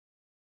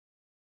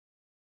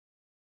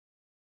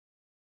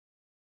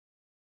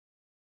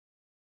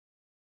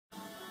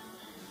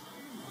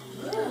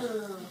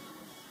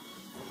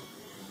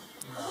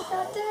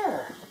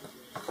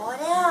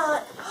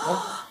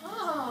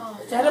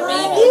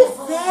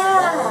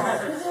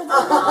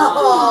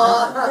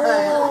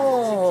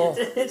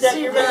that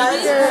your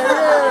baby?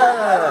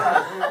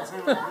 Yeah.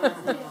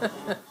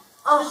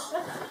 Oh,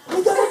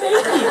 we got a baby.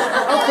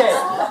 Okay,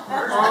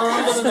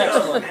 on to the next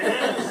one.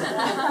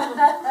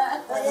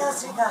 What else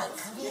we got?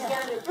 Come here.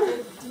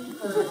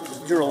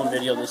 You're rolling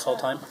video this whole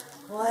time.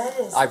 What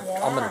is I'm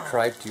that? going to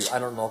try to. I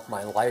don't know if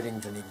my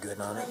lighting's any good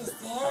on it. What is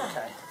But that?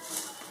 Okay.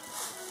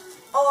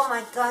 Oh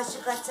my gosh,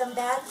 you got some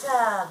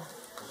bathtub.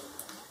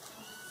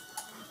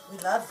 We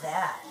love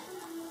that.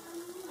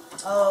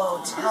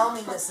 Oh, tell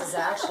me this is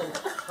actually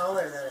the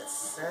color that it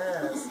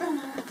says.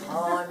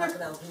 Oh, I'm not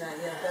going to open that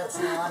yet. That's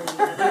naughty.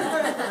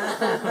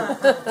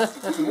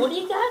 What do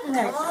you got in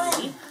there, Come on.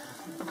 Katie?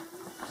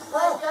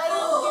 What?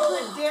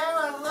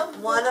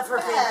 One of her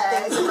favorite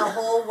things in the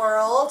whole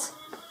world.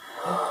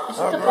 Is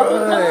it the puppy?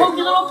 That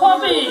pokey little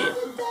puppy! I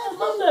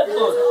love that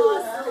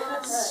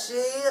book.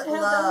 She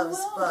loves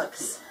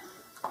books.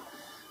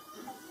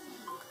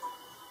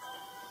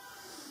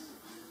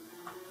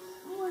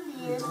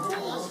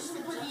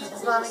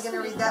 Is Mommy going to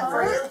read that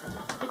for you?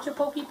 It's your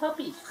pokey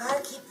puppy.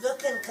 Gotta keep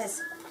looking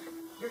because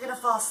you're going to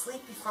fall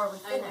asleep before we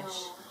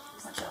finish.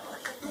 Look at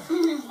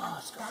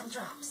that. That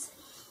drops.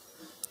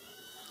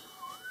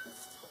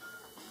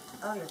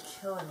 Oh, you're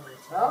killing me,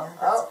 Tina.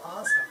 That's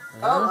awesome.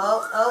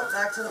 Oh,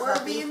 back to the Where do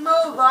puppy. you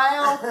move,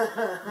 Lyle?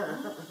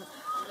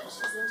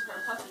 She's into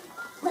her puppy.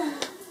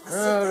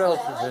 what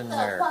else is in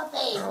there? How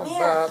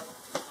about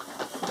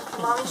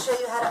Mommy show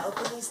you how to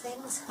open these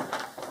things?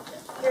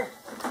 Here.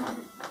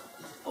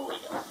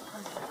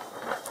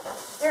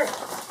 Here.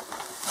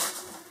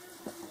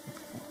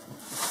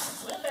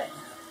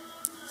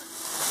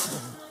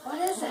 What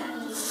is that?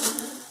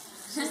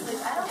 She's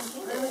like, I don't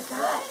get it.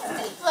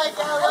 It's like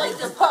I like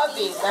the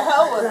puppy. The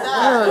hell with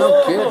that. no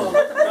kidding.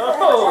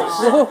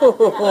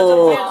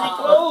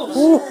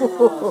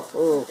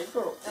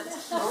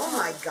 Oh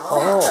my God.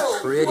 Oh,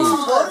 pretty.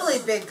 Totally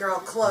big girl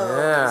clothes.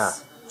 Yeah.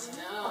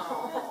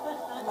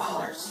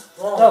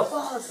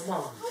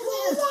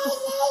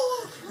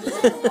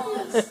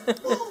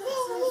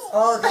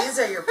 Oh, these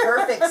are your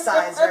perfect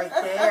size right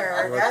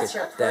there. Look That's at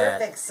your that.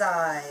 perfect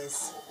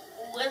size.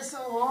 What's so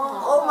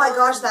long? Oh my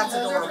gosh, that's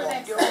adorable.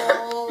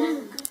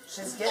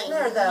 She's getting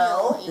there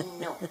though.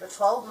 For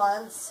 12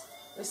 months.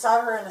 We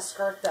saw her in a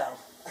skirt though.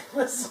 It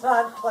was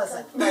not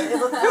pleasant, but it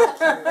looked real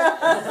cute.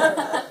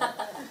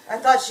 I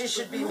thought she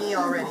should be me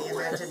already, and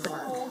that didn't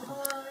work.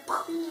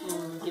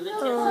 Give it to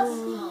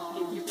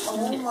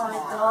Oh my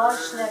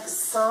gosh, next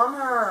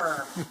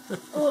summer.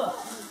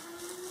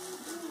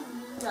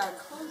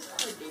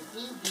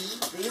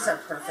 These are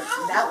perfect.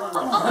 That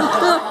one.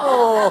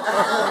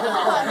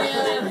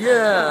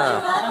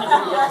 Yeah.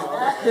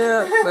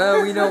 Yeah,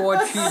 well, we know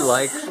what she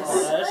likes. Oh,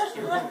 that's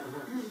cute.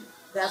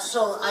 That's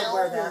so. I'd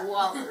wear that.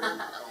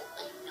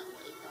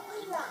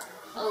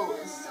 Oh,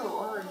 it's so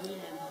ornate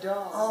and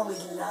dull. Oh, we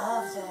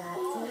love that.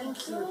 Thank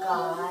you,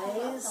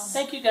 guys.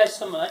 Thank you guys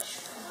so much.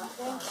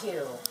 Thank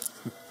you.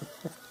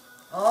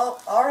 Oh,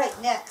 all right.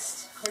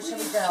 Next, where should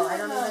we go? I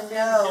don't even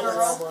know.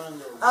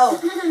 Oh,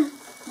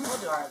 we'll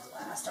do ours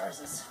last. Ours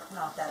is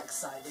not that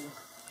exciting.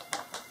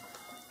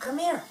 Come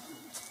here.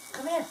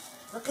 Come here.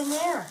 Look in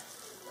there.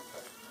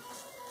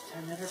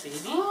 Another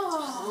baby?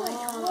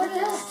 What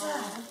is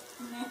that?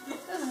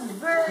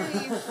 Very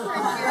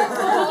freaking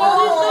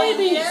Oh,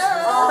 baby!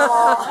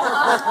 Oh.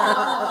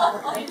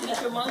 Hey,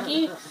 teacher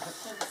monkey?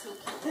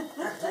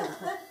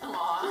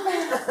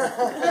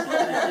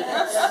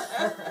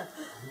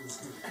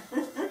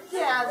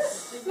 Yeah,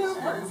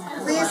 super.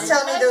 Please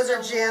tell me those are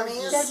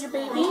jammies. Is that your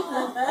baby?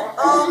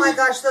 Oh my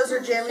gosh, those are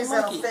jammies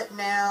that'll fit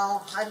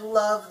now. I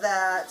love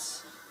that.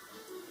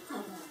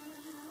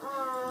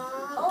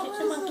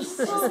 Oh, this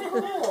is so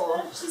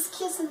cool. She's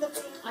kissing the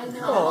baby. I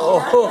know.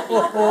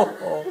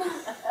 Oh.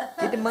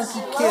 Get the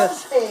monkey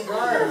kiss. Baby.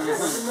 What did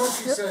the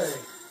monkey say?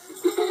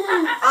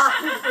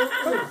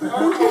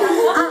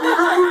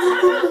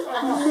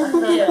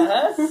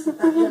 Yes.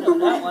 You know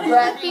that one.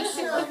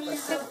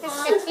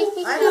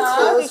 I'm a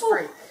clothes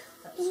freak.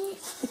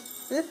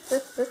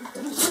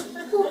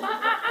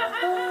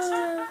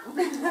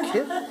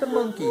 Kiss the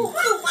monkey.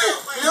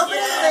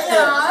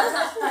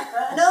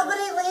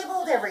 Nobody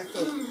labeled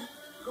everything.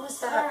 Who was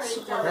that?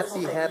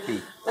 Happy, happy.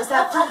 Was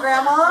that from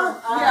Grandma?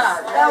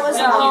 Yeah, That was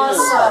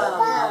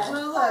awesome.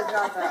 Lula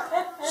got that.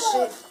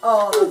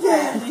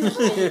 Okay.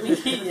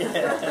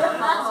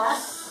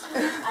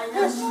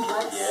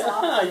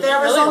 There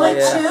was only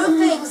two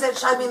things that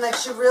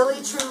she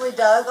really truly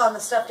dug on the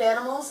stuffed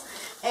animals,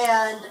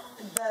 and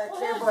the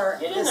Care Bear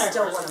is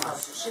still one of them.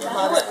 She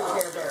loves the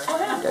Care Bear.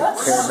 Got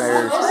Care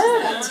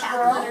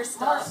Bears.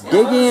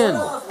 Dig in.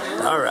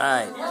 All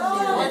right.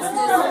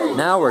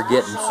 Now we're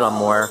getting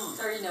somewhere.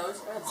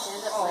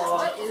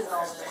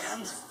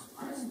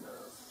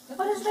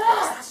 What is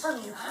that? That's from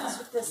you guys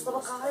with this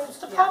little guy. It's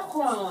the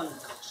popcorn one.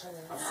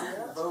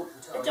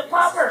 It's a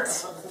popper.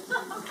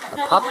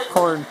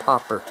 Popcorn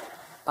popper.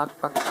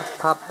 Pop, pop, pop,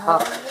 pop,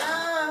 pop.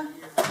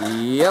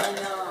 Yep.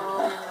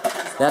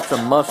 That's a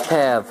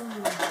must-have.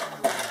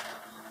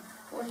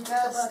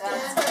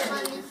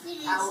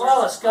 Well,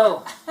 let's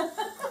go.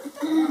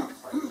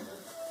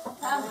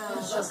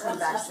 She'll come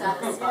back to me.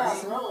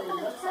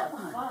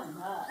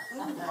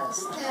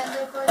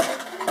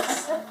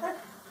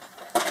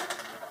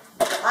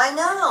 I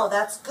know,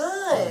 that's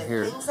good.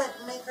 Here. Things that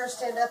make her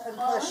stand up and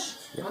push.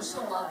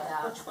 She'll love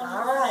that.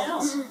 All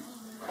right.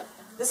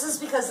 This is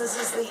because this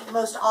is the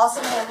most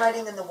awesome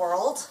handwriting in the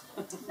world,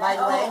 by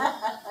the way.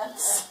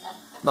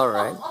 All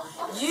right.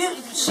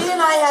 She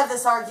and I have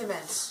this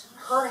argument.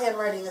 Her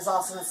handwriting is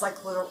awesome. It's like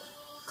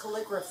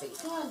calligraphy.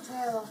 If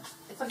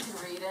you can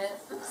read it.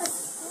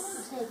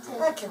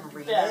 I can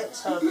read it.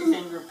 Bathtub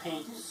finger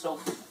paint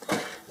soap.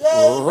 Yay,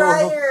 Whoa.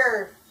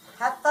 Ryder!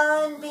 Have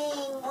fun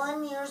being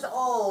 1 year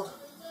old.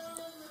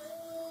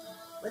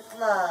 With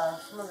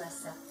love,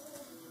 Melissa.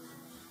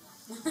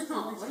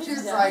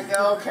 She's like,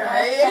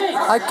 okay.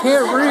 I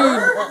can't read.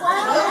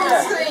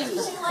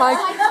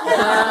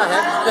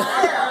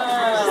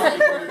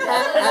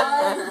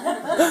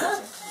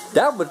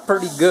 That was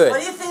pretty good.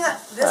 What do you think?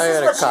 This I is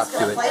got a what she's cop going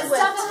to to it. play with.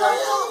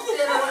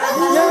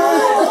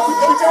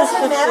 It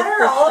doesn't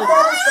matter. All of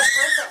that is the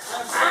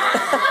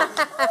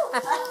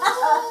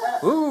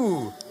perfect.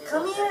 Ooh,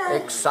 Come here.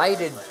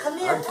 excited. Come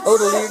here. I'm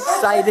totally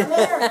excited. Come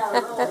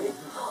here.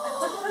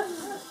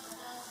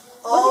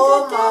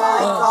 Oh my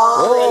God.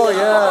 Oh,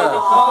 yeah.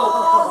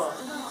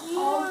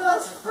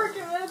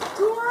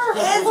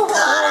 It's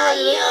got a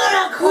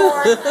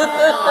unicorn with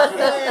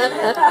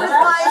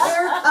my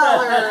hair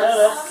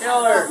colors.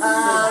 Killer.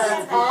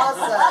 That's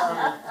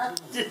awesome.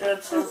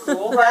 That's so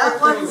cool.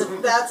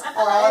 That's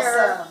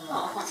awesome.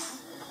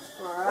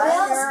 What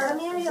else? Come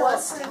here, you little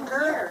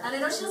stinker. And I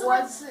know she doesn't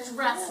wear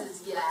dresses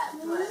yet,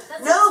 but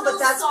that's No, but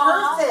that's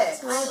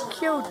perfect.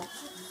 Cute.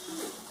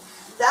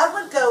 That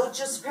would go with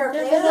just a pair of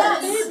Yeah,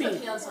 pants. Baby.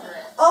 pants for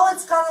it. Oh,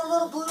 it's got a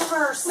little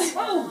bloomers.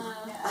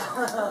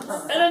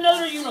 And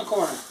another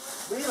unicorn.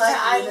 We like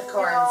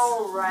unicorns.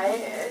 know,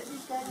 right?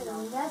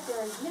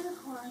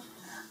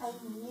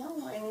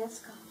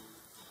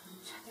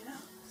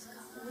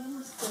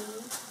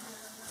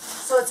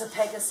 So it's a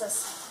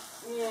Pegasus.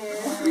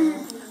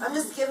 Yeah. I'm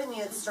just giving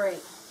you it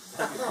straight.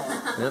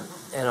 Yep.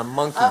 And a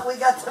monkey. We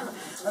got the.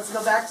 Let's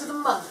go back to the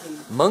monkey.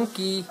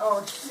 Monkey.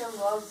 Oh, she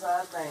loves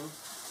that thing.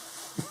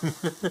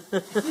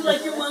 You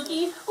like your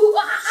monkey?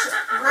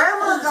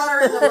 Grandma got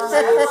her in the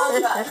monkey.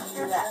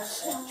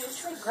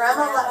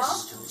 Grandma,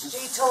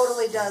 she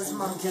totally does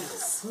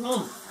monkeys.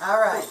 All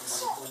right.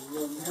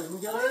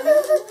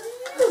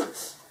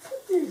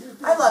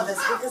 I love this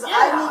because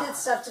I needed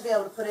stuff to be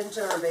able to put into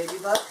her baby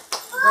book,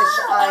 which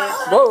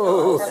I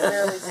Whoa. have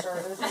barely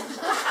started.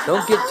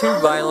 Don't get too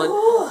violent.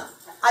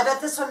 I bet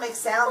this one makes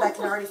sound. I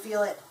can already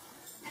feel it.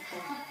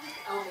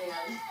 Oh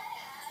man.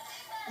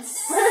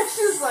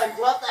 She's like,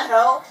 what the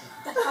hell?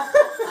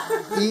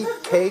 Eat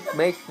cake,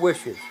 make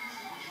wishes.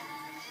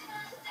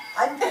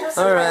 I'm just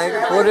All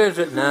right. What is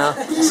it now?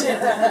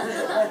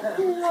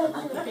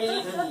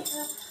 Baby.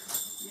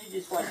 You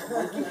just like a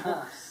monkey,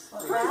 huh?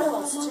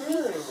 Rattles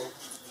too.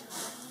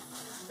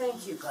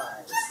 Thank you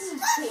guys.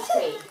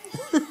 Hey.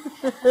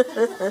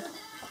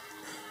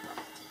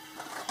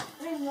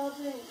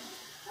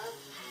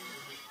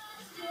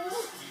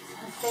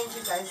 Thank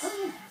you guys.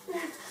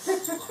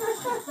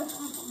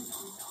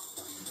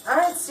 All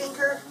right,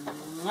 stinker.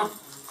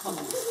 Come on.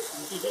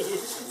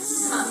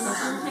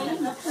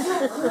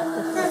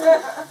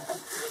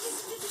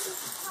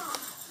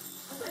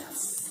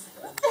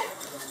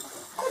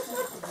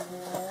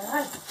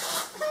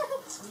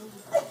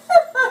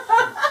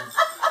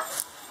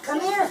 Come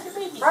here,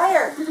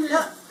 Briar.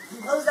 No,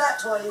 close that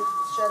toy.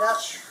 Shut up.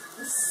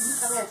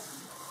 Come here.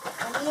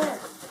 Come here.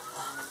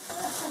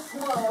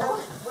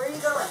 Where are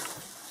you going?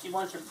 She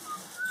wants her.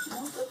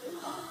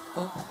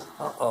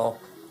 Uh-oh.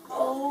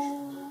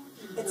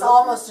 It's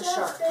almost a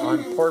shark.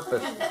 On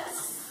purpose.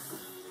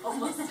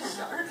 Almost a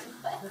shark.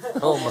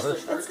 Almost.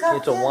 It's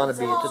a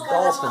wannabe. It's a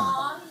dolphin.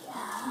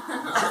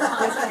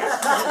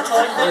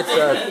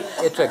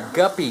 It's a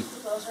guppy.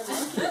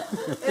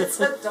 It's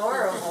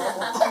adorable.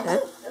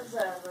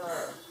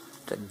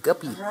 It's a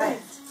guppy.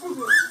 Right.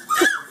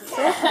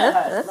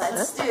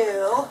 Let's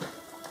do.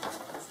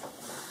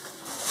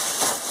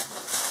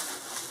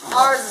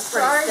 Ours is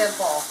pretty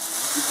simple.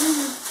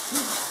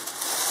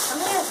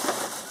 Come here.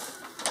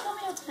 Come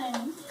here, thing.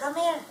 Come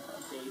here.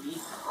 Baby.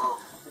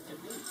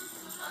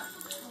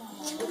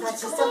 We got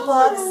you some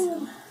books.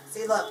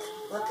 See, look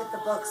at the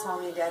books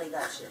Mommy and Daddy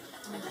got you.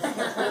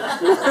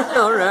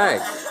 All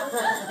right.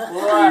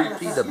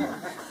 See them.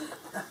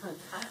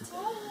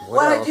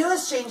 What I else? do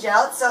is change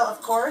out, so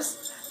of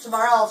course,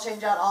 tomorrow I'll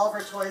change out all of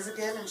her toys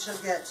again and she'll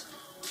get...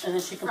 And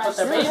then she can put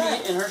the baby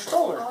in her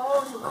stroller.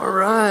 All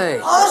right.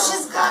 Oh,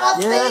 she's got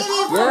a Yeah,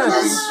 baby for yeah.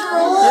 the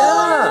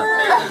stroller!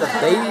 Yeah. The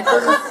baby for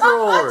the That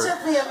stroller.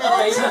 took me a A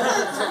baby.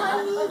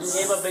 minute. You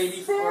gave a baby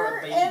for a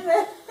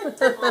baby.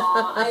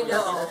 Aw, I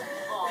know.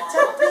 It's a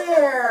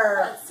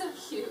bear. That's so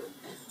cute.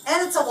 And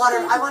it's a water.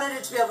 I wanted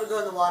it to be able to go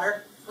in the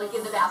water. Like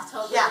in the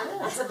bathtub. Yeah,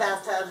 it's a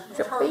bathtub. It's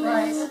a baby.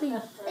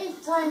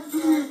 It's a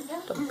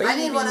baby. I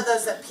need one of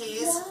those that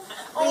pees.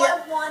 Oh,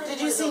 I wanted Did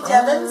you one see of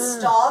Devon's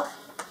dog?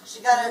 She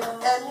got it,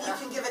 and you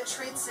can give it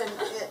treats and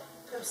it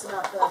Poops him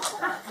out good.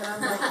 And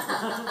I'm like,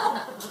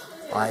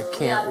 I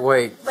can't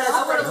wait. but it's I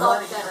would pretty have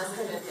funny. loved that as a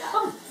kid,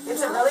 yeah.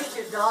 It's a really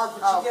cute dog,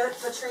 but you get it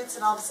the treats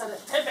and all of a sudden,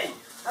 Headbang.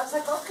 I was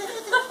like, okay.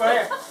 Right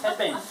here.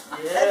 Headbang.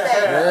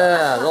 Headbang.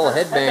 Yeah, little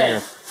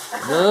headbanger.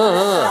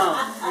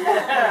 Uh-huh.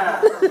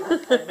 Yeah.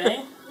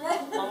 Headbang.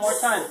 One more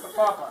time for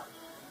Papa.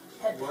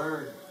 Headbang.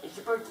 Word. It's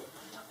your birthday.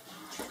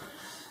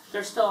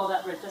 There's still all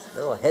that right there.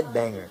 Little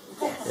headbanger.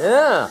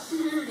 Yeah.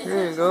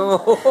 There you go.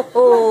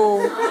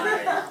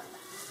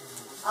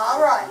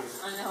 All right.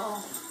 I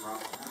know.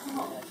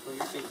 That's for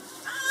your feet.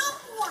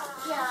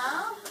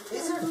 Yeah.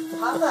 These are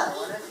Papa.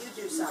 Why don't you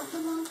do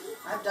something?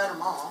 I've done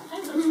them all. Hi,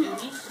 little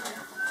cutie.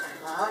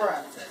 All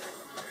right.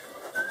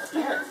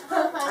 Here. I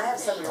have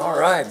some. All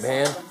right,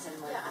 man.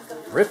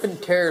 Rip and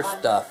tear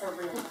stuff. For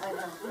real. I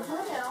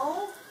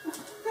know.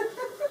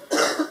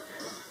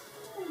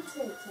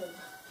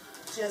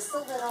 Just a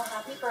little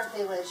happy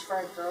birthday wish for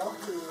a girl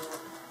who,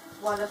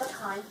 one of a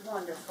kind,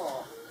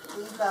 wonderful.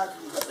 We love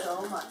you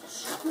so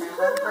much,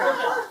 Grandma and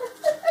Grandpa.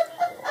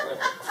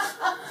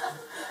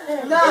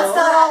 No, it's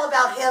not all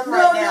about him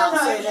right now.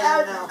 So you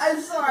know.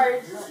 I'm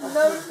sorry.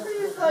 No,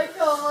 please, like,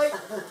 oh, like,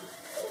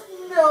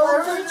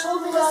 Everybody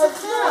told me to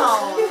sit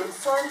down,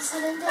 so I'm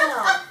sitting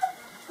down.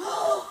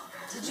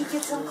 Did you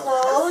get some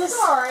clothes?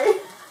 sorry.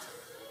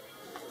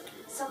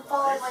 Some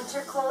fall and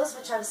winter clothes,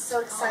 which I'm so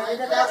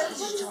excited about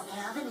because you don't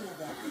have any of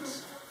that.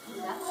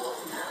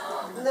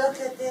 Look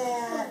at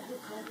that.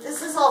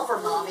 This is all for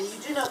Mommy. You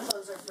do know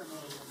clothes are for me,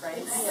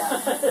 right?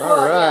 Yeah.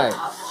 All right.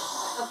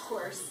 Of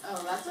course.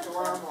 Oh, that's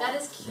adorable. That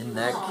is cute. Isn't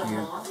that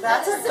cute?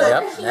 That's a good.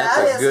 Yep,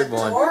 that's a good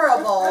one.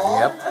 Adorable.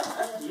 Yep.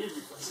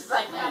 She's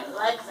like the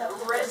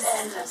ribbon.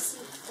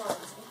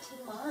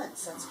 18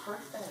 months. That's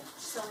perfect.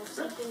 So if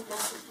something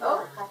doesn't Oh.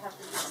 work, I have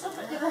to do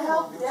something. Give a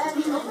help,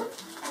 Daddy. Help,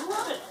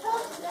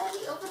 Daddy,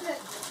 open it.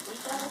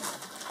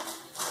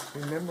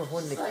 Remember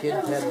when the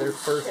kids had their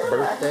first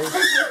birthday?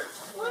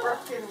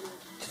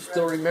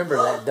 Still remember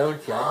that,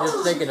 don't you? I'm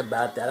just thinking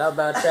about that. How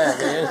about that,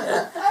 man?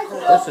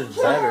 This is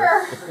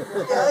better.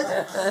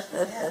 Good.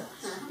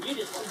 You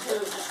just want to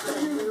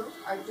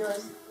Are you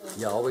doing?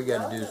 Yeah, all we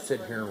gotta do is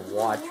sit here and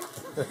watch.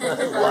 Oh, you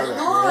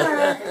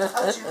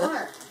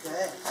are.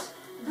 Good.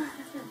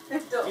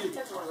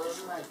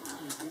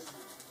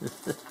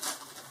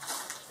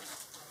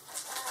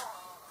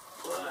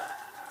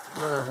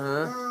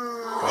 Uh-huh.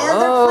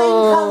 And they're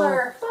plain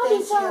color.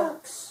 Thank you.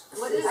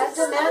 What is I have it?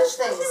 to match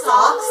things.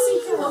 Socks.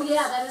 Oh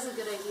yeah, that is a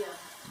good idea.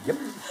 Yep.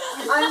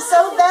 I'm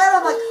so bad.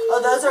 I'm like,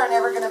 oh, those are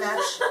never gonna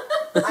match.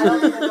 I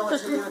don't even know what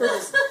to do with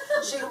this.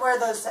 She can wear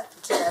those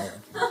today.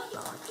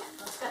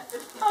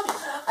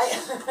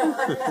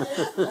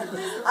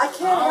 I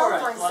can't All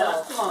help right,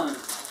 myself. last one.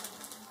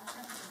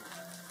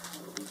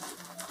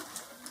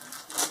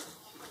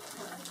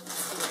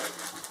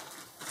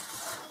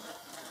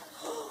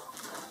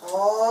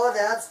 Oh,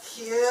 that's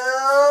cute.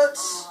 Are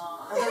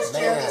those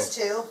Man. Jeremy's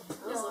too?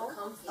 Those look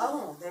comfy.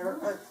 Oh,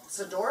 it's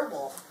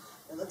adorable.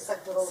 It looks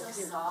like little So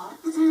cute.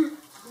 soft.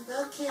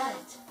 Look And at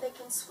they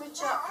can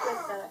switch up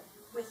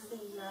with the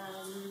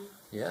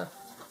Yeah.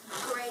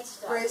 gray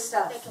stuff. gray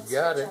stuff. They can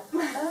Got switch it. up.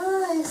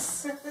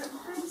 Nice.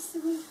 Hi,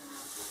 sweet.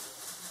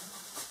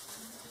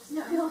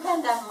 No, you'll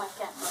hand that on my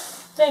camera.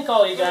 Thank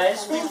all you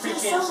guys. We Thank you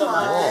appreciate it so so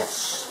much.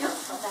 much. You'll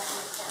put that on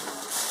the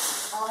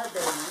All her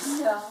babies.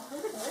 camera. No.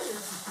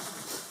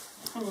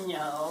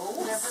 No.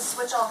 We have to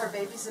switch all her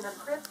babies in her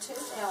crib too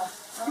now.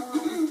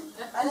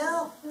 I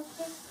know.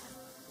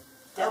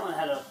 That one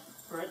had a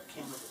bread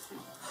came with it too.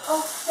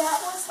 Oh,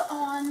 that was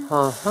on.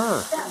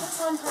 Uh-huh. That was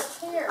on her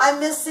hair. I'm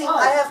missing.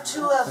 I have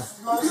 2 of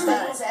most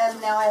things, and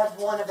now I have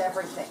 1 of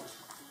everything.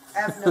 I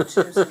have no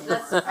 2s anymore.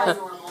 That's I have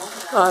abnormal.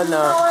 Oh, no.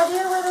 no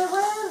idea where they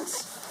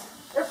went.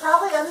 They're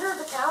probably under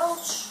the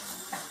couch.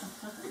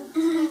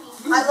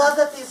 I love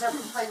that these are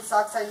plain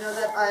socks. I know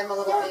that I'm a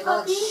little anal,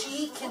 and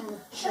she can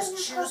just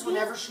choose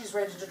whenever she's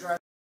ready to dress.